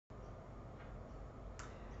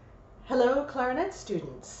Hello clarinet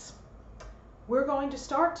students. We're going to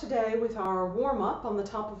start today with our warm-up on the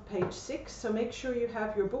top of page 6, so make sure you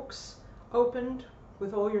have your books opened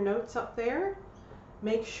with all your notes up there.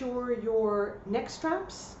 Make sure your neck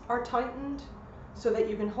straps are tightened so that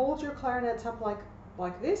you can hold your clarinets up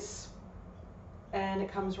like this, and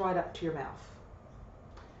it comes right up to your mouth.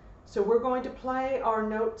 So we're going to play our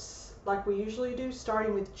notes like we usually do,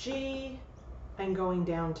 starting with G and going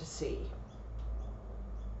down to C.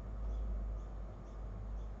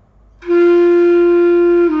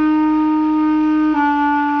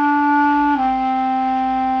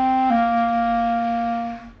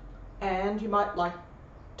 And you might like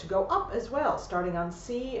to go up as well, starting on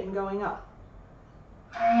C and going up.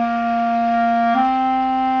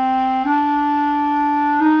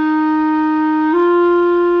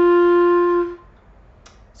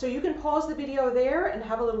 So you can pause the video there and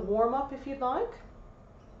have a little warm-up if you'd like.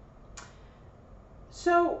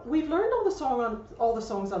 So we've learned all the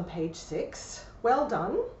songs on page 6. Well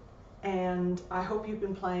done, and I hope you've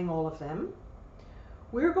been playing all of them.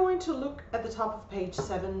 We're going to look at the top of page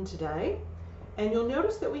 7 today, and you'll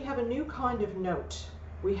notice that we have a new kind of note.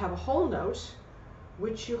 We have a whole note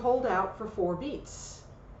which you hold out for 4 beats.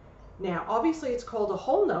 Now obviously it's called a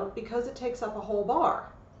whole note because it takes up a whole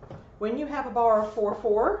bar. When you have a bar of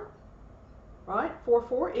 4/4, right,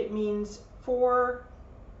 4/4, it means 4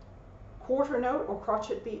 quarter note or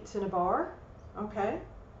crotchet beats in a bar. Okay,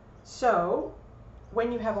 so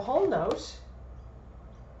when you have a whole note,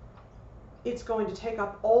 it's going to take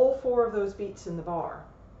up all 4 of those beats in the bar.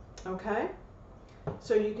 Okay,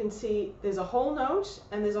 so you can see there's a whole note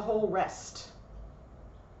and there's a whole rest.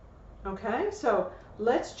 Okay, so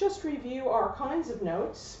let's just review our kinds of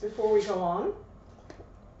notes before we go on.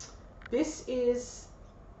 This is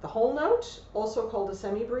the whole note, also called a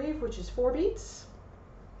semibreve, which is 4 beats.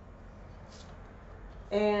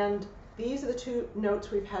 And these are the 2 notes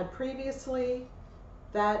we've had previously.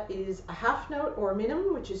 That is a half note or a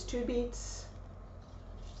minim, which is 2 beats.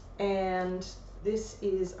 And this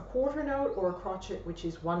is a quarter note or a crotchet, which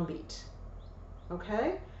is 1 beat.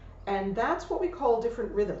 Okay? And that's what we call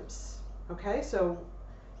different rhythms. Okay? So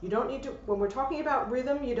you don't need to, when we're talking about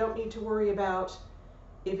rhythm, you don't need to worry about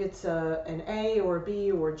if it's an A or a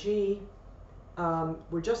B or a G.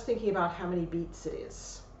 We're just thinking about how many beats it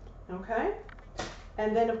is. Okay?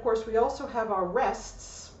 And then of course we also have our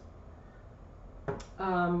rests.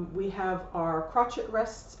 We have our crotchet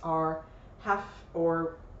rests, our half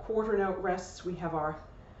or quarter note rests, we have our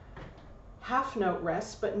half note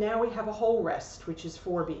rests, but now we have a whole rest, which is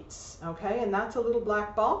 4 beats. Okay, and that's a little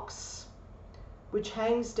black box which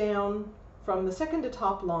hangs down from the second to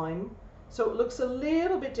top line, so it looks a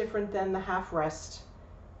little bit different than the half rest,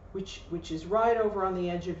 which is right over on the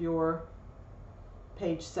edge of your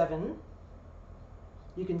page 7.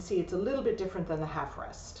 You can see it's a little bit different than the half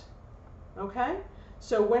rest. Okay,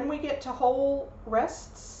 so when we get to whole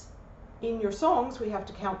rests in your songs, we have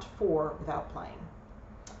to count to 4 without playing.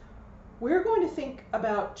 We're going to think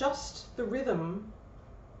about just the rhythm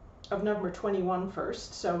of number 21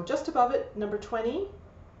 first. So just above it, number 20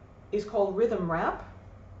 is called rhythm rap,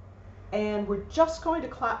 and we're just going to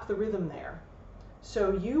clap the rhythm there.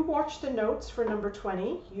 So you watch the notes for number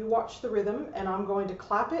 20, you watch the rhythm, and I'm going to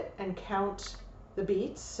clap it and count the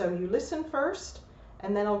beats. So you listen first,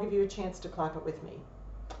 and then I'll give you a chance to clap it with me.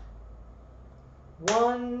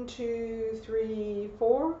 1, 2, 3,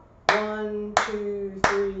 4. 1, 2,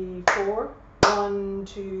 3, 4. 1,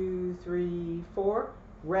 2, 3, 4.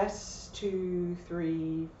 Rest 2,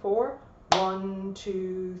 3, 4. 1,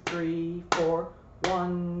 2, 3, 4.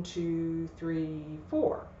 1, 2, 3,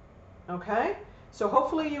 4. Okay, so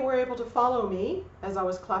hopefully you were able to follow me as I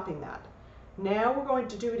was clapping that. Now we're going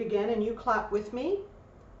to do it again, and you clap with me.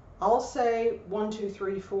 I'll say 1, 2,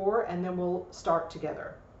 3, 4, and then we'll start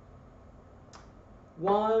together.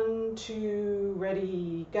 1, 2,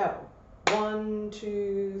 ready, go. 1,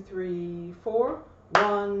 2, 3, 4.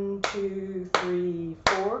 1, 2, 3,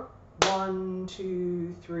 4. 1,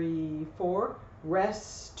 2, 3, 4.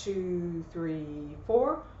 Rest 2, 3,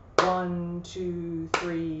 4. 1, 2,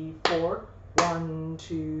 3, 4. 1,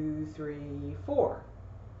 2, 3, 4.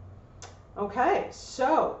 Okay,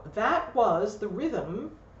 so that was the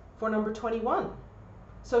rhythm for number 21.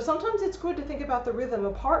 So sometimes it's good to think about the rhythm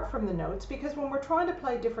apart from the notes, because when we're trying to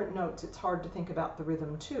play different notes, it's hard to think about the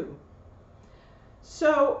rhythm too.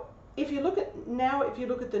 So if you look at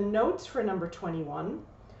the notes for number 21,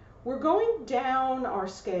 we're going down our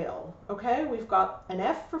scale. Okay, we've got an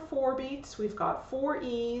F for 4 beats, we've got 4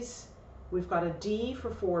 E's, we've got a D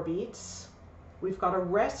for 4 beats, we've got a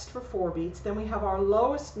rest for 4 beats, then we have our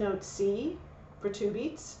lowest note C for 2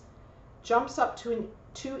 beats, jumps up to an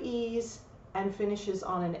 2 E's, and finishes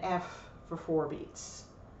on an F for 4 beats.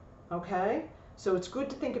 Okay, so it's good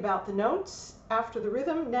to think about the notes after the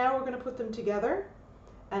rhythm. Now we're going to put them together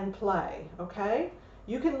and play. Okay,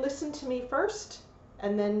 you can listen to me first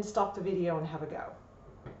and then stop the video and have a go.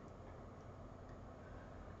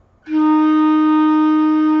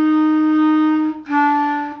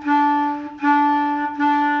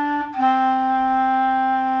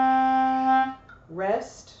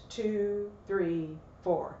 Rest, 2, 3,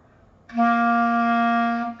 4.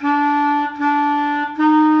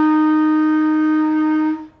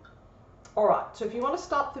 All right, so if you want to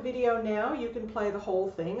stop the video now, you can play the whole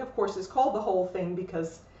thing. Of course, it's called the whole thing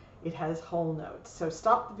because it has whole notes. So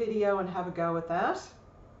stop the video and have a go at that.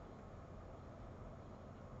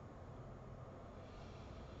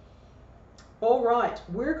 All right,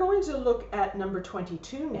 we're going to look at number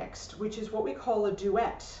 22 next, which is what we call a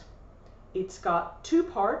duet. It's got 2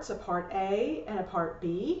 parts, a part A and a part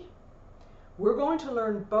B. We're going to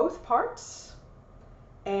learn both parts,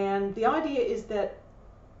 and the idea is that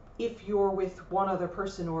if you're with one other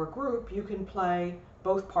person or a group, you can play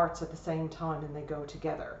both parts at the same time and they go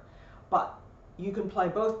together. But you can play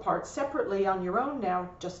both parts separately on your own now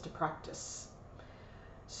just to practice.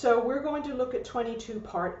 So we're going to look at 22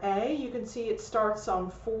 part A. You can see it starts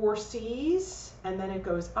on 4 C's and then it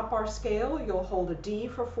goes up our scale. You'll hold a D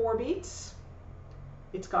for 4 beats.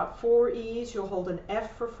 It's got 4 E's. You'll hold an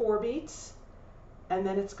F for 4 beats. And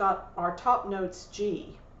then it's got our top notes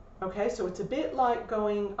G. Okay, so it's a bit like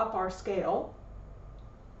going up our scale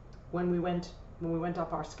when we went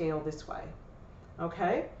up our scale this way.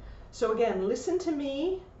 Okay, so again, listen to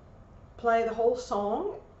me play the whole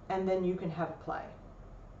song and then you can have a play.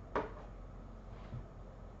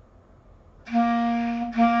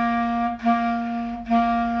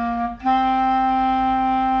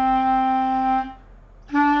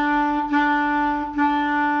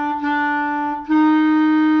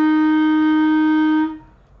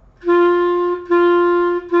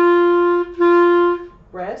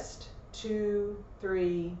 Rest, 2,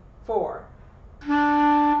 3, 4.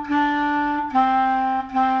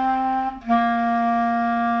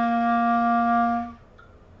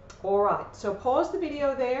 All right, so pause the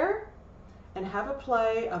video there and have a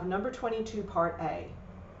play of number 22 part A.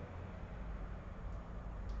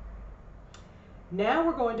 Now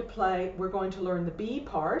we're going to learn the B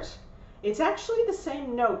part. It's actually the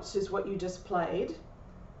same notes as what you just played,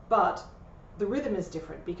 but the rhythm is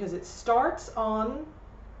different because it starts on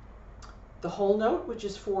the whole note, which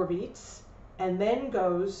is 4 beats, and then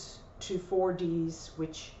goes to 4 Ds,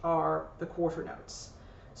 which are the quarter notes.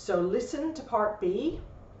 So listen to part B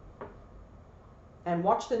and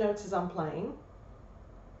watch the notes as I'm playing.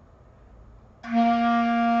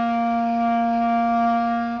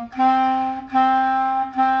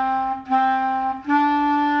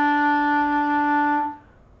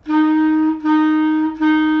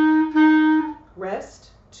 Rest,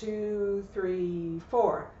 2, 3,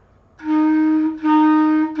 4.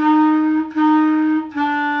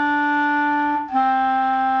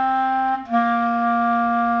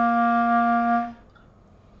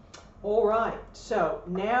 All right, so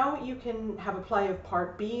now you can have a play of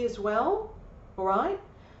part B as well. All right,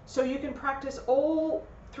 so you can practice all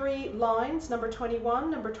 3 lines, number 21,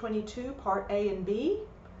 number 22, part A and B.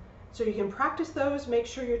 So you can practice those, make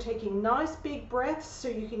sure you're taking nice big breaths so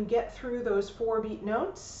you can get through those 4-beat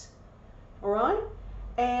notes. All right,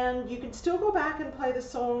 and you can still go back and play the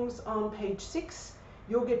songs on page 6.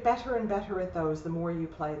 You'll get better and better at those the more you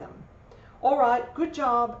play them. All right, good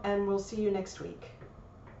job, and we'll see you next week.